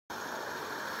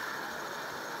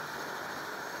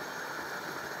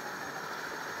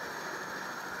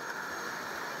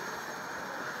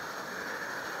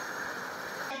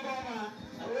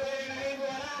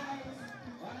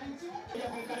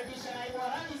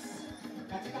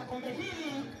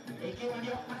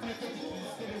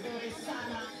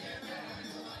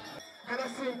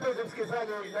Hamisi, mpenzi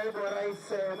msikilizaji, naibu wa rais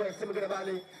mwezi mwingine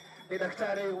bali ni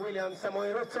Daktari William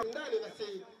Ruto. Ndani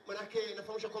basi manake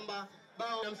nafahamishwa kwamba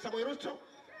bao ya William Ruto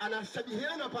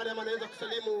anasabihiana pale ama anaweza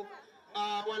kusalimu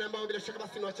wale ambao bila shaka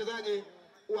basi ni wachezaji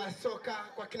wa soka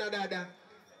kwa kina dada.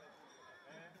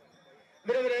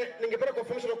 Vile ningependa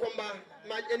kufahamishwa kwamba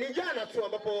ni jana tu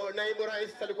ambapo naibu rais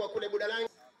alikuwa kule Budalangi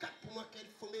Cup mwaka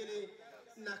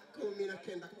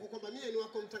 2019. Kwa kwamba mimi ni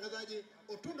wako mtangazaji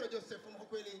Otundo Joseph, kwa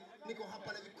kweli niko hapa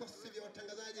na vikosi vya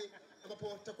watangazaji ambapo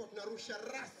tutakuwa tunarusha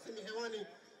rasmi hewani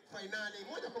finali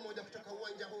moja kwa moja kutoka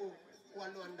uwanja huu wa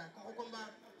Luanda. Kwa kwamba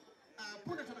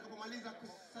punde tutakapomaliza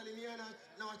kusalimiana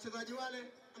na wachezaji wale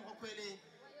ambao kweli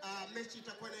mechi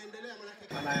itakuwa inaendelea manake.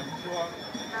 And I am sure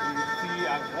you will see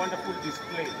a wonderful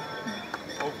display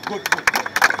of good football.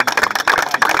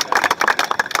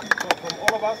 So from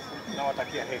all of us,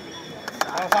 nawatakia heri.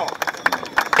 Sawa.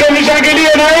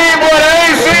 Nishangilie naibu wa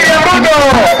rais Ruto.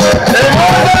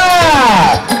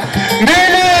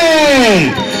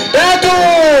 Mbili. Tatu.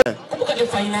 Kumbuka ni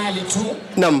finali tu.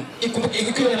 Naam.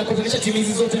 Ikiwa inakutanisha timu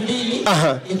hizi zote mbili.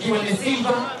 Ikiwa ni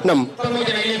Simba. Naam.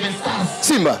 Pamoja na 11 Stars.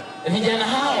 Simba. Vijana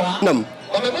hawa. Naam.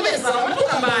 Wamebobea sana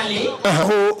kutoka mbali.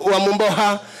 Wa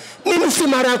Mumboha. Mimi si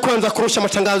mara ya kwanza kurusha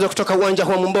matangazo kutoka uwanja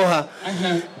wa Mumboha.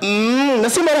 Na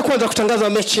si mara ya kwanza kutangaza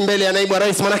mechi mbele ya naibu wa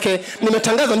rais, manake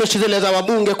nimetangaza mechi zile za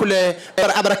wabunge kule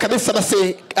barabara kabisa.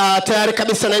 Basi tayari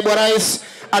kabisa naibu wa rais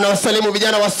anawasalimu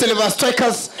vijana wa Silver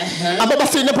Strikers ambao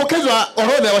basi inapokezwa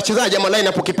orodha ya wachezaji ama line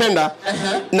up ukipenda.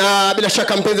 Na bila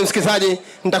shaka mpenzi msikilizaji,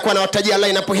 nitakuwa nawatajia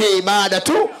line up hii baada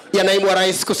tu ya naibu wa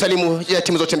rais kusalimu ya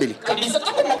timu zote mbili.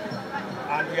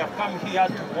 And we have come here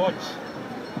to watch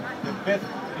the best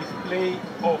display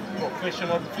of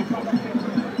professional football.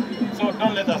 So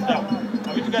don't let us down.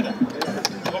 Are we together?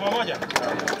 Kwa pamoja.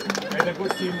 May the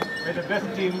good team, may the best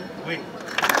team win.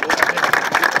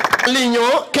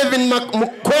 Linyo, Kevin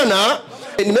Mkwana,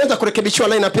 nimeweza kurekebishiwa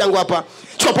line up yangu hapa.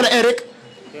 Chua pale Eric.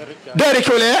 Derek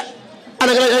yule.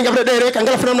 Anaangalia Derek,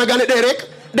 angalia namna gani Derek.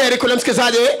 Derek yule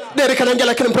msikizaji. Derek anaingia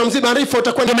lakini mpira mzima arifu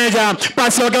utakwenda meja.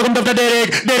 Pasi wake kumtafuta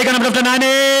Derek. Derek anamtafuta nani?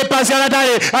 Pasi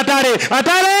hatari.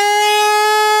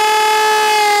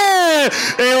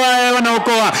 Ewa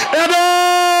wanaokoa.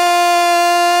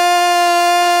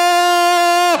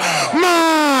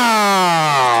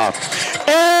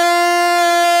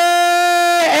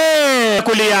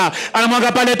 Kulia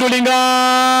anamwaga pale Tulinga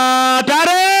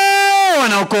tare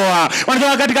wanaokoa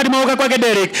wanatoka katikati mauka kwake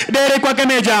Derek kwake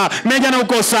Meja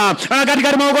anaukosa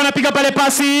katikati mauka anapiga pale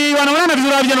pasi wanaona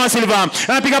vizuri vijana wa Silva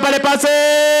anapiga pale pasi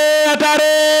hatari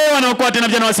wanaokoa tena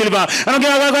vijana wa Silva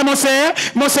anaongea kwa Mose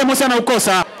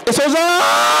anaukosa Esoza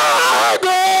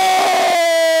gol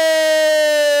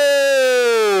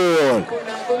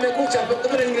kumekucha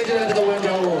kumbe nyingine katika uwanja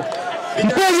huo.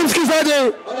 Mpenzi msikilizaji,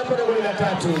 wanapata goli la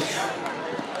 3.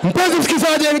 Mpenzi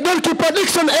msikilizaji, goalkeeper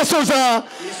Dickson Esoza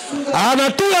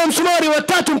anatia msumari wa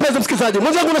 3. Mpenzi msikilizaji,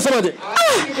 mwenzangu unasemaje?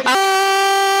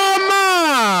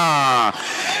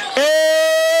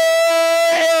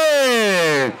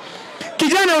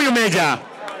 Kijana huyu Meja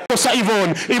kosa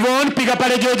Ivon piga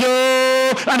pale Jojo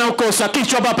anaukosa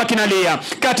kichwa hapa kinalia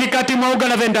katikati mwauga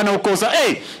na Venda anaukosa.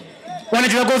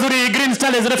 Wanacheza kwa uzuri Green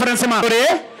Stars reference Mare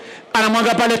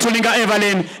anamwaga pale Tulinga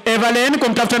Evelyn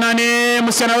kumtafuta nani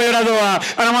msichana wewe Razoa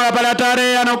anamwaga pale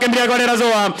hatari anaukimbilia kwa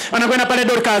Razoa anakwenda pale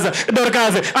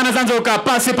Dorcas anazanzoka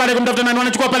pasi pale kumtafuta nani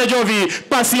anachukua pale Jovi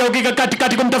pasi ya ukika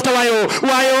katikati kumtafuta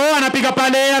Wayo anapiga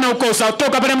pale anaukosa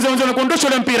toka pale mzee anakuondosha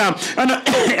ile mpira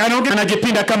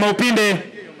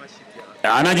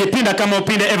anajipinda kama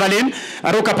upinde Evelyn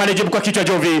aruka pale jibu kwa kichwa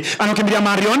Jovi anakimbilia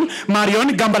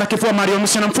Marion gamba la kifua Marion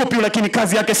msichana mfupi lakini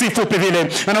kazi yake si fupi vile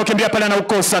anakimbia pale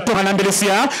anaukosa toka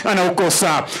Lambilisia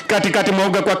anaukosa katikati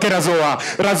mwauga kwa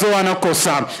Razoa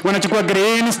anaukosa wanachukua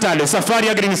Green Stars safari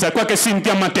ya Green Stars kwake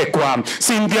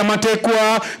Cynthia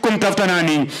Matekwa kumtafuta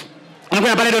nani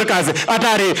anakwenda pale Dorcas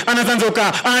hatari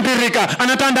anazanzuka anatirika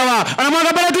anatandawa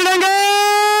anamwaga pale Tulenge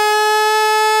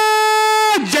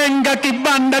jenga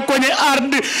kibanda kwenye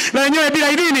ardhi na yenyewe bila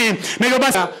idhini na hivyo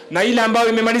basi na ile ambayo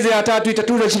imemaliza ya 3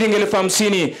 itatuzwa shilingi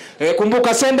 50,000.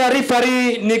 Kumbuka senda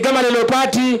referee ni Gama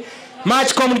Leopati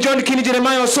Matchcom John Kini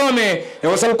Jeremiah Osome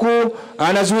wasaku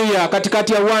anazuia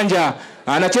katikati ya uwanja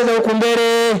anacheza huku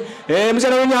mbele mzee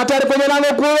mwenye hatari kwenye lango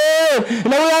kule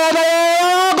na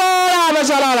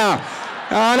mashalala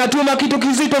anatuma kitu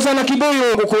kizito sana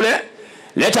kibuyu kule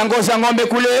leta ngozi ya ng'ombe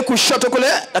kule kushoto kule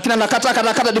lakini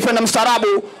anakata defender mstarabu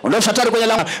ondosha hatari kwenye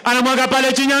lango anamwaga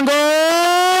pale Chinyango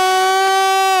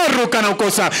ruka na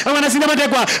ukosa anasinda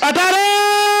Matekwa hatari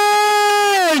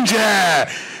nje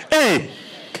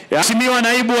Mheshimiwa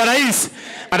naibu wa rais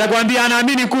atakwambia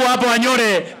anaamini kuwa hapo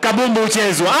Wanyore kabumbu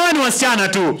uchezwa. Hawa ni wasichana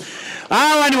tu.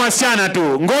 Hawa ni wasichana tu.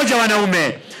 Ngoja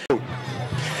wanaume.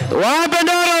 Wape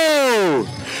ndoro.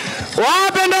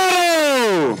 Wape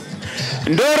ndoro.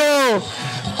 Ndoro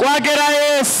kwake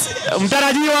rais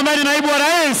mtarajiwa ambaye ni naibu wa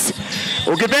rais.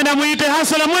 Ukipenda muite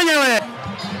Hustler mwenyewe.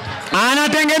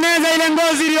 Anatengeneza ile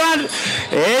ngozi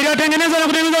iliyotengenezwa na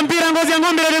kutengeneza mpira, ngozi ya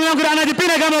ng'ombe ile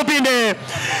anajipinda kama upinde.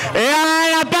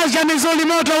 Anapasha misuli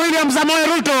moto William Samoei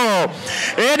Ruto.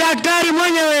 Daktari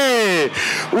mwenyewe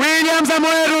William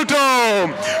Samoei Ruto.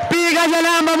 Piga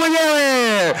jalamba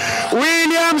mwenyewe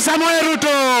William Samoei Ruto.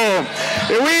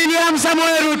 William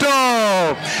Samoei Ruto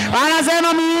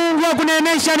anasema Mungu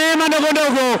akuneemesha neema ndogo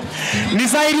ndogo,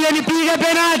 nisaidie nipige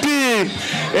penalti.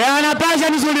 Anapasha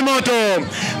misuli moto,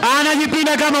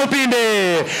 anajipinda kama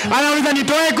upinde, anauliza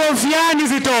nitoe kofia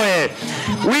nizitoe.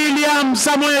 William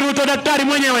Samoei Ruto daktari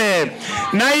mwenyewe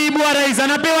naibu wa rais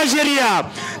anapewa sheria,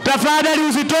 tafadhali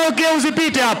usitoke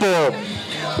usipite hapo.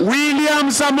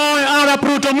 William Samoei Arap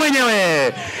Ruto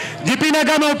mwenyewe jipinda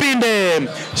kama upinde,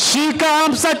 shika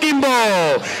amsa kimbo,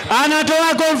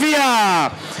 anatoa kofia,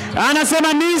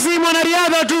 anasema nisi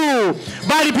mwanariadha tu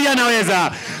bali pia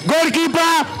anaweza.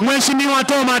 Goalkeeper Mheshimiwa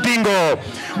Toma Tingo,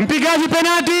 mpigaji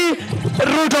penalti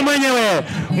Ruto mwenyewe,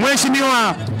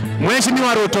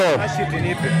 Mheshimiwa Ruto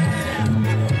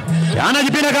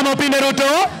anajipinda kama upinde. Ruto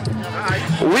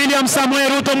William Samoei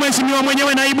Ruto Mheshimiwa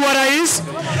mwenyewe naibu wa rais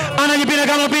anajipinda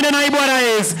kama upinde, naibu wa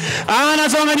rais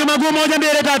anasonga nyuma guu moja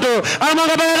mbele tatu,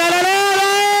 amanga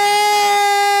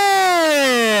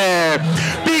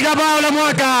piga bao la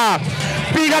mwaka,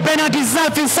 piga penalti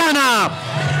safi sana,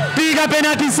 piga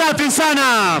penalti safi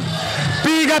sana,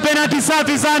 piga penalti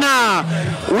safi sana.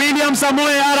 William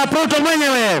Samoei Arap Ruto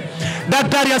mwenyewe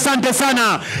daktari, asante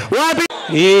sana. Wapi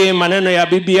hii maneno ya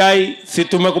BBI? Si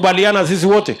tumekubaliana sisi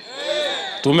wote?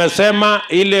 Tumesema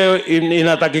ile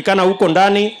inatakikana huko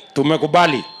ndani,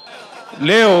 tumekubali.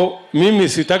 Leo mimi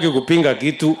sitaki kupinga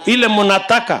kitu, ile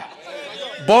mnataka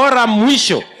bora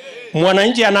mwisho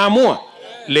mwananchi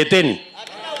leteni.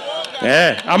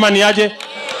 Ama ni aje?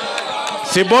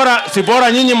 Si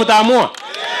bora nyinyi mtaamua.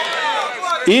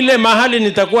 Ile mahali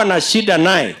nitakuwa na shida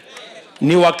naye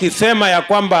ni wakisema ya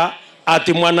kwamba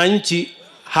ati mwananchi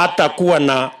hata kuwa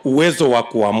na uwezo wa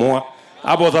kuamua.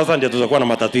 Hapo sasa ndio tutakuwa na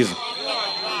matatizo.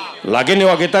 Lakini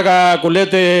wakitaka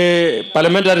kulete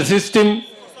parliamentary system,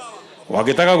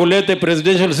 wakitaka kulete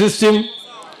presidential system,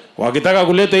 wakitaka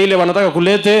kulete ile wanataka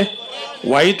kulete,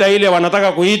 waita ile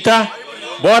wanataka kuita,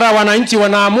 bora wananchi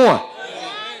wanaamua,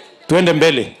 tuende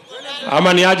mbele.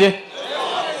 Ama ni aje?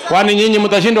 Kwani nyinyi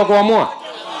mtashindwa kuamua?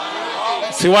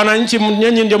 Si wananchi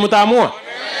nyinyi ndio mtaamua?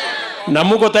 Na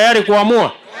muko tayari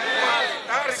kuamua?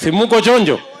 Si muko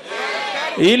chonjo?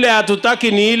 Ile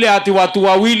hatutaki ni ile ati watu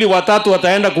wawili watatu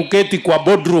wataenda kuketi kwa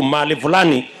boardroom mahali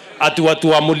fulani ati watu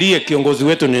waamulie kiongozi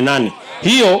wetu ni nani.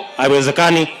 Hiyo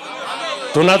haiwezekani.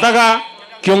 Tunataka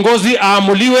kiongozi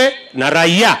aamuliwe na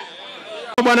raia.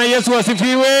 Bwana Yesu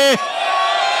asifiwe.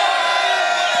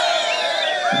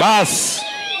 Bas.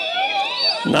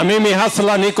 Na mimi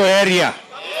Hustler niko area.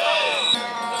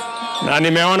 Na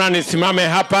nimeona nisimame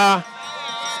hapa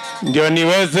ndio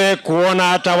niweze kuona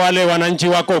hata wale wananchi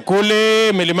wako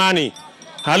kule milimani.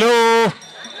 Halo.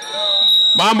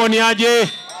 Mambo ni aje?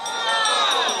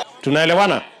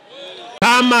 Tunaelewana?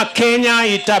 Kama Kenya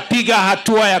itapiga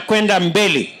hatua ya kwenda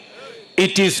mbele,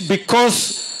 it is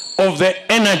because of the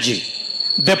energy,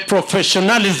 the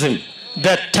professionalism,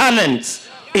 the talents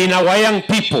in our young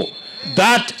people.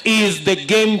 That is the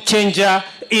game changer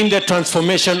in the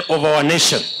transformation of our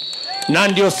nation. Na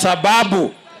ndio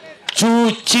sababu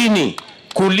juu chini,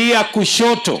 kulia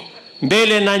kushoto,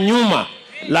 mbele na nyuma,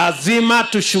 lazima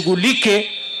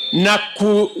tushughulike na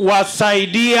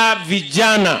kuwasaidia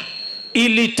vijana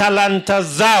ili talanta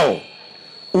zao,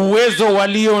 uwezo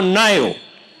walio nayo,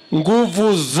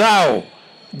 nguvu zao,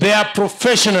 their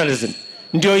professionalism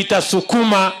ndio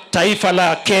itasukuma taifa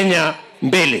la Kenya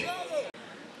mbele.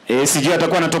 Sijui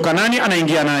atakuwa anatoka nani,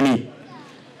 anaingia nani.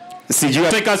 Sijui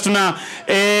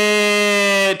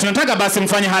tunataka basi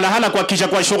mfanye hala kuhakikisha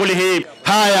kwa shughuli hii.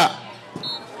 Haya.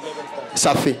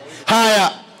 Safi.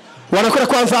 Haya. Wanakwenda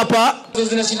kwanza hapa.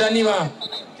 Zinashindaniwa.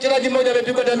 Mchezaji mmoja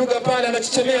amepigwa daluga pale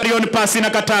anachichemea. Rion pasi na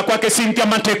kataa kwake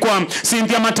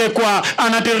Cynthia Matekwa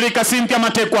anatirika Cynthia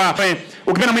Matekwa.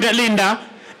 Ukipenda mwita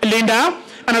Linda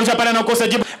anarusha pale anakosa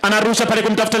jibu. anarusha pale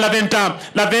kumtafuta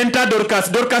Laventa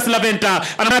Dorcas Laventa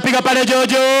anapiga pale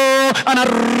Jojo,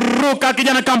 anaruka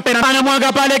kijana kampena,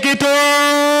 anamwaga pale kitu,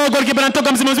 goalkeeper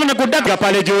anatoka mzima na kudaka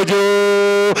pale Jojo,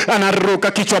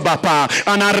 anaruka kichwa bapa,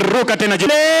 anaruka tena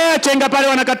chenga pale,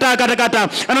 wanakataa kata,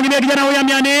 anakimbia kijana huyu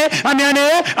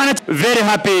Amiane, very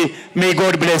happy. May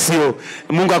God bless you.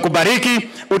 Mungu akubariki.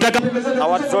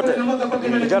 Award zote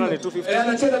vijana ni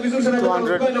 250,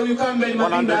 200,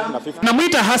 150.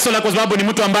 Namuita hustler kwa sababu ni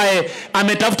mtu ambaye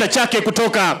ametafuta chake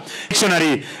kutoka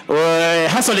dictionary.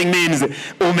 Hustling means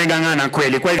umengangana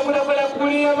kweli. Kwa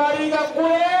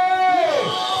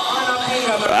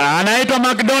anaitwa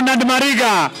McDonald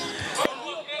Mariga.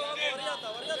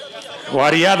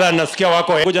 Wariadha nasikia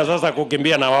wako kuja sasa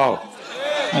kukimbia na wao.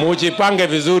 Mujipange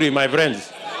vizuri my friends.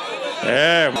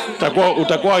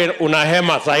 Utakuwa una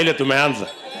hema saa ile tumeanza.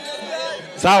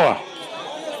 Sawa?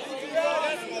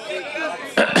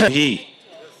 Hii.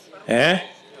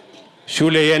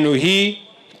 Shule yenu hii.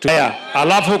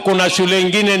 Alafu kuna shule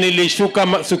ingine nilishuka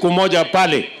siku moja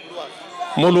pale.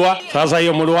 Mulwa. Sasa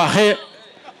hiyo Mulwa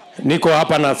niko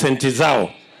hapa na senti zao.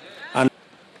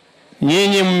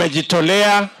 Nyinyi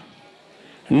mmejitolea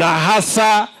na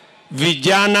hasa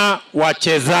vijana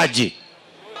wachezaji.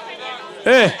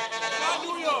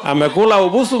 Amekula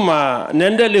ubusuma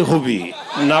nendeli hubi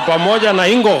na pamoja na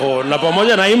ingoho na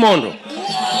pamoja na imondo.